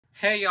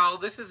Hey y'all,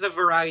 this is a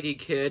Variety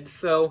Kid.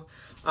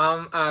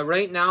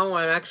 Right now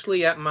I'm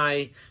actually at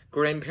my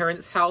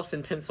grandparents' house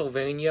in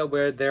Pennsylvania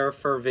where they're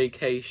for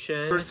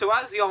vacation. So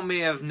as y'all may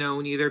have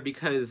known, either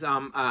because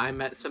I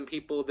met some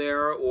people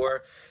there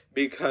or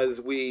because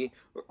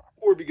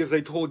because I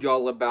told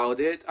y'all about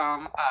it,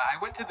 I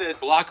went to this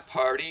block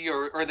party,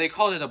 or they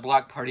called it a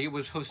block party. It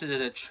was hosted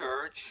at a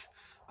church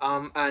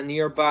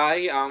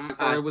nearby.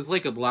 It was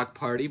like a block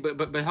party,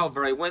 but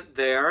however, I went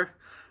there.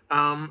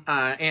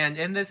 And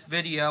in this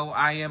video,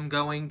 I am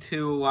going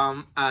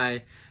to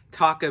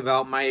talk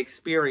about my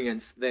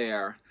experience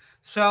there.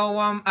 You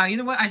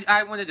know what?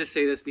 I wanted to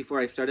say this before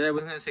I started. I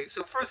was going to say,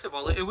 so first of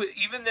all, it was,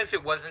 even if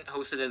it wasn't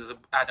hosted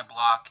at a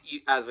block,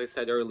 as I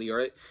said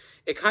earlier,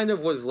 it kind of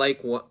was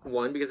like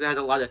one because it had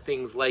a lot of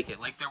things like it.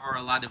 Like there were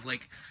a lot of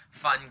like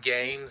fun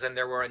games and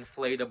there were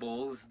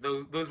inflatables.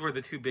 Those were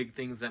the two big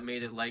things that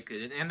made it like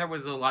it. And there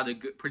was a lot of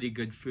pretty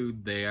good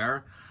food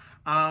there.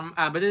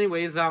 But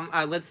anyways,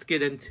 let's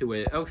get into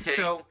it. Okay.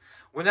 So,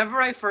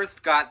 whenever I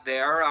first got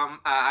there,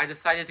 I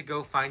decided to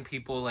go find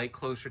people, like,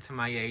 closer to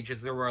my age,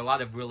 as there were a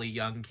lot of really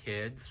young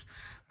kids.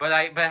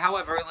 But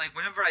however, like,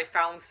 whenever I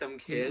found some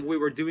kids, we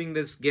were doing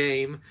this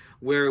game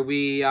where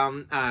we,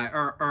 the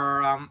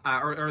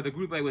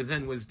group I was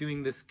in was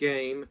doing this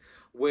game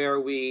where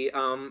we,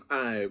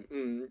 I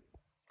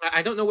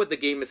don't know what the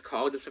game is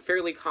called. It's a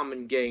fairly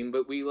common game,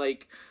 but we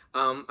like,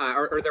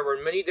 there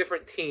were many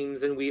different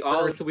teams, and we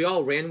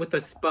all ran with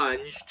a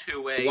sponge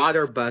to a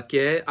water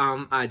bucket,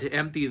 to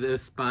empty the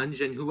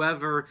sponge, and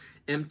whoever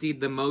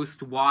emptied the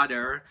most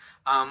water,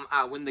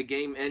 when the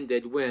game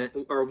ended,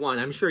 won.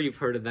 I'm sure you've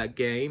heard of that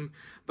game,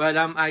 but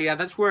yeah,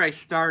 that's where I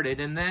started,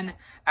 and then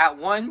at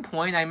one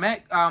point I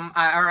met,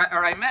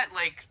 I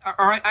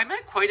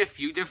met quite a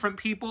few different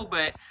people,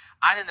 but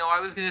I don't know, I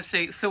was going to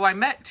say, so I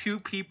met two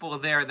people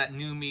there that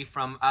knew me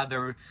from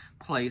other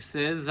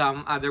places.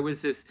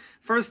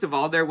 First of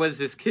all, there was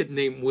this kid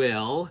named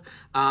Will.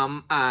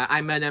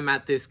 I met him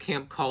at this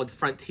camp called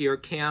Frontier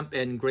Camp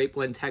in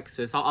Grapeland,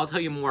 Texas. I'll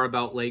tell you more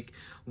about, like,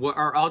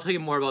 I'll tell you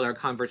more about our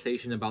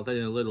conversation about that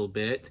in a little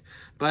bit.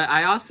 But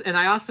I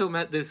also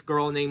met this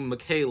girl named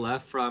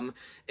Michaela from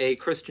a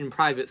Christian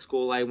private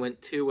school I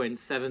went to in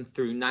 7th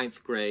through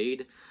 9th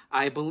grade.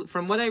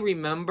 From what I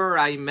remember,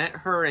 I met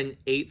her in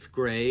 8th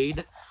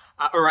grade.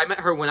 I met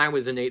her when I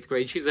was in 8th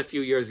grade. She's a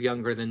few years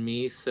younger than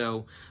me,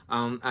 so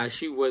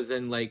she was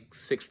in like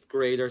 6th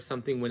grade or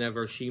something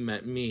whenever she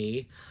met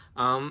me.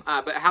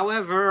 But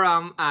however,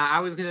 I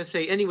was gonna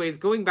say, anyways,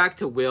 going back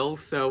to Will,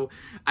 so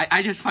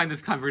I just find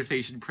this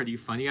conversation pretty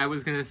funny. I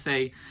was gonna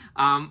say,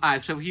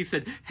 so he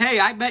said, hey,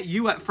 I met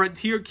you at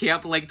Frontier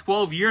Camp like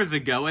 12 years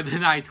ago, and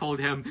then I told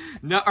him,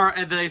 no,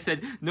 and then I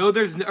said, no,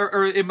 there's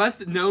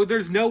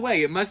no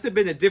way, it must have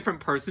been a different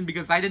person,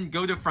 because I didn't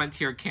go to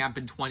Frontier Camp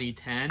in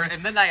 2010,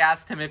 and then I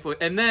asked him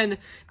and then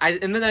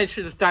I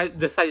should have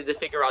decided to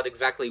figure out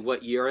exactly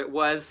what year it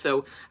was,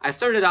 so I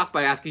started off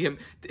by asking him,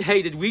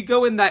 hey, did we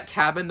go in that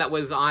cabin that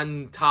was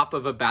on top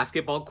of a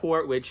basketball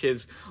court, which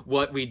is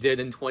what we did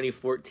in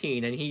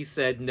 2014, and he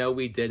said, no,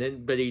 we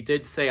didn't, but he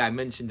did say I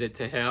mentioned it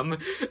to him,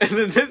 and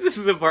then this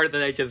is the part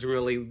that I just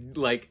really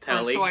like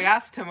telling. So I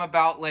asked him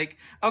about, like,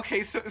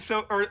 okay,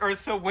 so I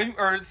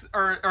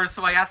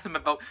asked him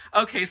about,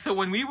 okay, so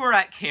when we were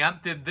at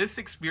camp, did this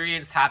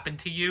experience happen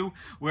to you,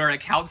 where a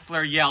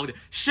counselor yelled,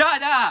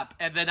 shut up,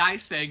 and then I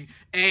sang,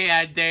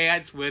 and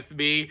dance with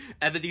me,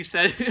 and then he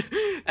said,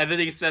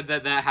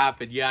 that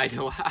happened. Yeah, I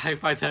know, I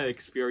find that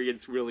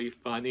experience really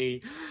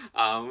funny.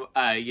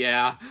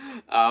 Yeah,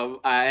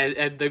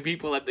 and the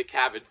people at the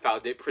cabin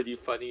found it pretty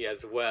funny as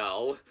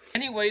well.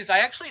 Anyways, I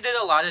actually did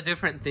a lot of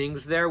different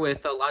things there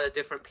with a lot of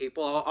different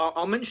people.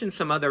 I'll mention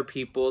some other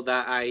people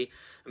that I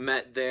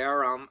met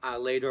there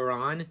later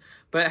on.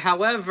 But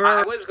however,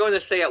 I was going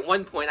to say at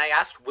one point I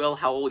asked Will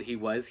how old he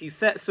was. He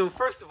said, so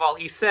first of all,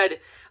 he said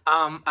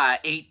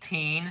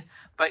 18,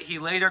 but he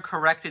later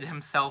corrected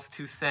himself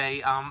to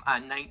say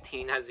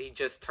 19, as he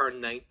just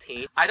turned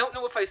 19. I don't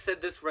know if I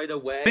said this right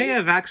away. I may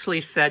have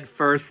actually said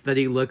first that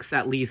he looks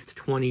at least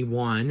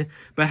 21,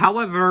 but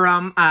however,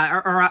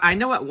 I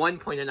know at one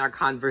point in our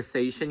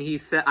conversation he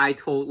said, I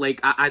don't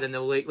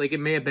know, like it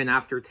may have been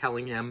after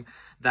telling him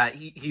that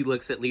he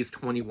looks at least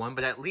 21,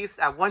 but at least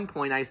at one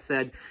point I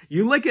said,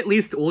 you look at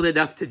least old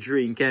enough to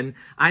drink, and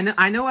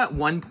I know at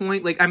one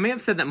point, like, I may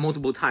have said that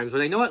multiple times,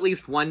 but I know at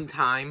least one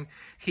time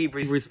he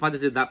responded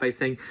to that by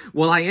saying,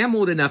 well, I am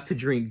old enough to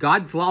drink.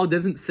 God's law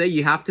doesn't say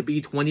you have to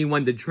be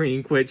 21 to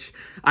drink, which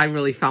I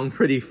really found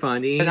pretty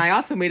funny. And I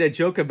also made a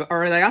joke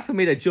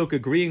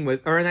agreeing with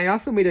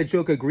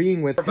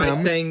him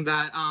by saying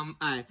that,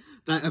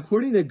 that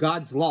according to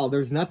God's law,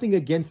 there's nothing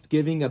against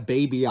giving a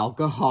baby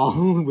alcohol,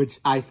 which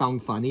I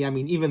found funny. funny. I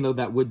mean, even though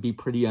that would be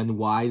pretty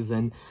unwise,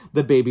 and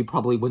the baby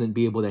probably wouldn't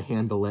be able to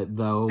handle it,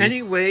 though.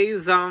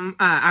 Anyways,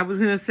 I was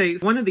gonna say,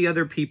 one of the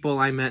other people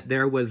I met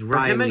there was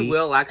Riley. Him and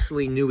Will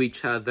actually knew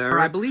each other.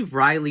 I believe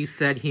Riley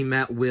said he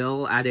met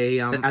Will at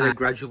a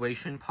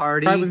graduation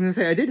party. I was gonna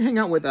say, I did hang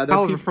out with other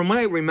people. From what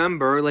I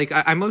remember, like,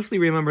 I mostly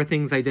remember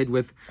things I did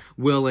with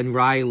Will and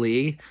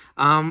Riley.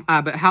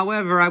 But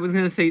however, I was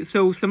gonna say,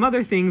 so some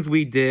other things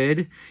we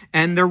did,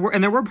 and there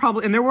were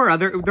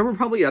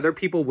probably other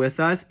people with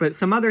us, but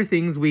some other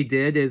things we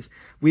did is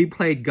we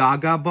played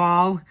Gaga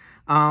Ball.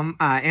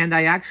 And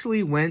I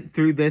actually went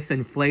through this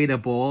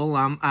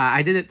inflatable.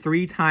 I did it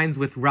 3 times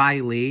with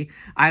Riley.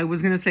 I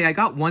was gonna say I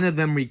got one of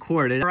them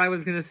recorded. Or I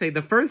was gonna say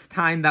the first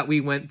time that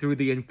we went through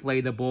the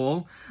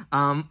inflatable,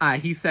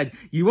 he said,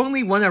 "You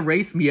only want to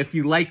race me if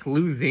you like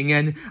losing,"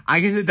 and I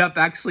ended up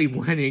actually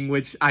winning,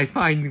 which I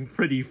find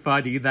pretty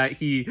funny that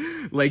he,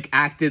 like,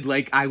 acted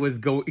like I was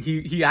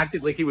he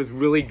acted like he was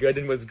really good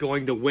and was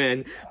going to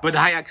win, but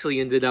I actually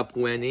ended up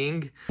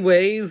winning.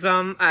 Anyways,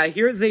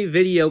 here's a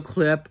video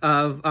clip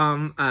of,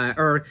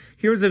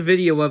 here's a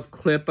video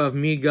clip of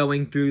me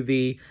going through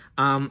the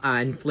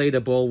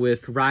inflatable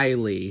with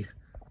Riley.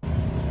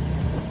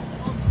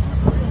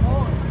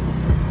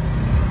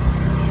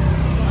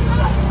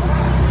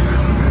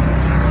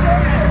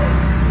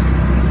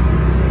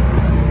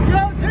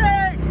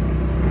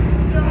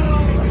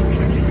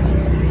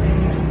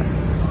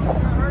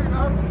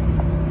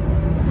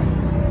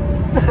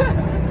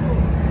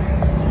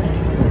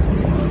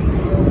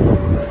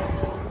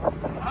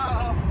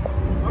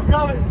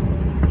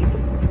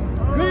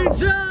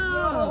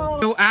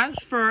 So as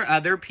for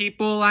other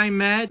people I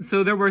met,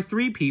 so there were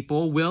 3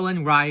 people, Will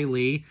and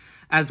Riley,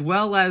 as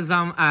well as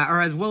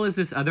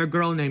this other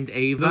girl named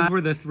Ava. Those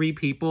were the 3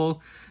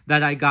 people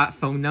that I got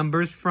phone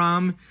numbers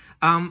from.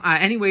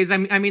 Anyways,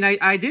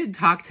 I did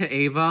talk to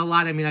Ava a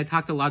lot. I mean, I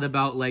talked a lot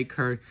about, like,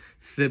 her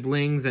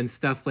siblings and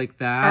stuff like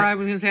that. Or I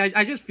was gonna say,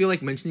 I just feel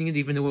like mentioning it,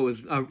 even though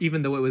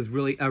it was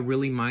really a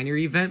really minor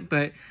event.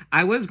 But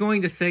I was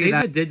going to say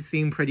Ava did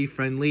seem pretty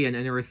friendly and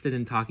interested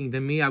in talking to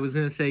me. I was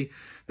gonna say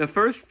the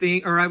first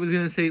thing, or I was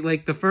gonna say,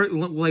 like,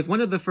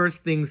 one of the first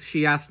things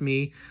she asked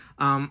me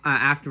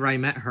after I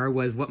met her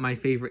was what my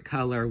favorite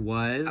color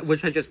was,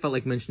 which I just felt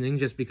like mentioning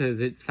just because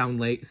it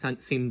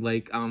seemed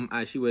like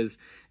she was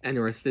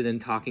interested in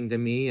talking to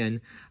me,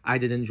 and I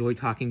did enjoy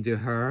talking to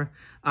her.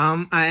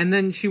 And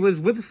then she was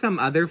with some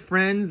other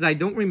friends. I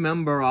don't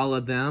remember all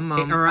of them.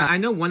 I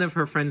know one of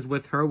her friends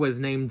with her was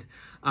named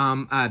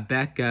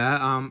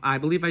Becca. I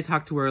believe I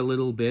talked to her a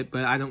little bit,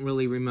 but I don't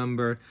really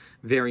remember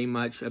very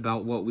much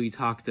about what we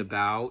talked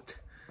about.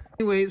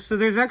 Anyway, so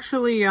there's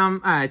actually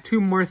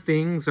 2 more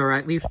things, or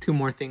at least 2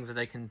 more things that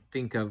I can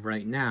think of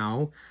right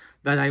now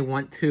that I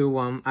want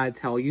to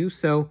tell you.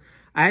 So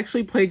I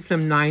actually played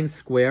some 9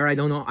 Square. I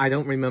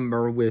don't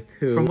remember with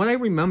who. From what I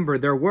remember,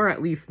 there were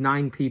at least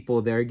 9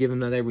 people there, given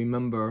that I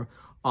remember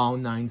all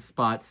 9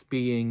 spots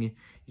being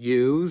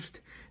used.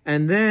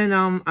 And then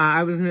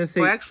I was gonna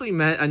say, I actually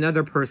met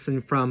another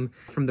person from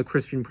the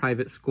Christian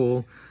private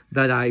school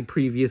that I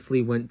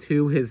previously went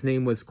to. His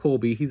name was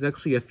Colby. He's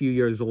actually a few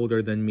years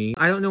older than me.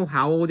 I don't know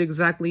how old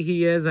exactly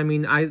he is. I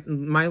mean,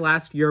 my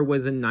last year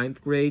was in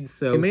 9th grade,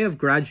 so I may have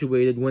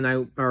graduated when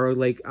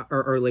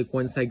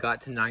once I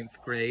got to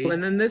 9th grade.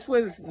 And then this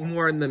was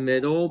more in the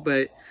middle,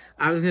 but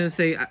I was gonna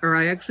say,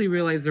 I actually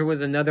realized there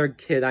was another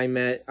kid I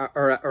met,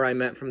 I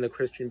met from the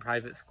Christian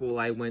private school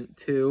I went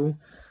to.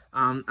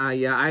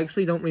 Yeah, I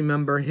actually don't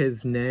remember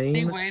his name.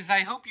 Anyways,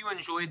 I hope you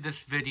enjoyed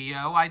this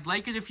video. I'd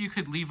like it if you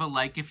could leave a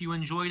like if you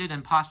enjoyed it,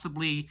 and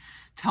possibly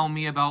tell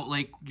me about,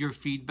 like, your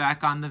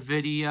feedback on the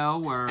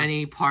video, or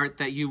any part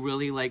that you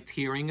really liked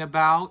hearing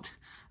about.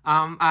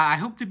 I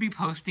hope to be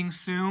posting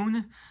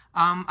soon.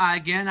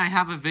 Again, I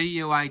have a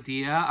video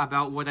idea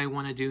about what I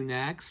want to do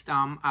next.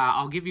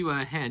 I'll give you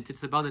a hint.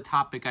 It's about a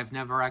topic I've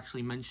never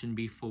actually mentioned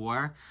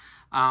before.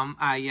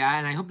 Yeah,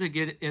 and I hope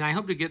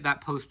to get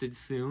that posted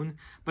soon.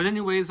 But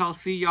anyways, I'll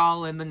see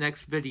y'all in the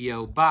next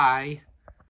video. Bye.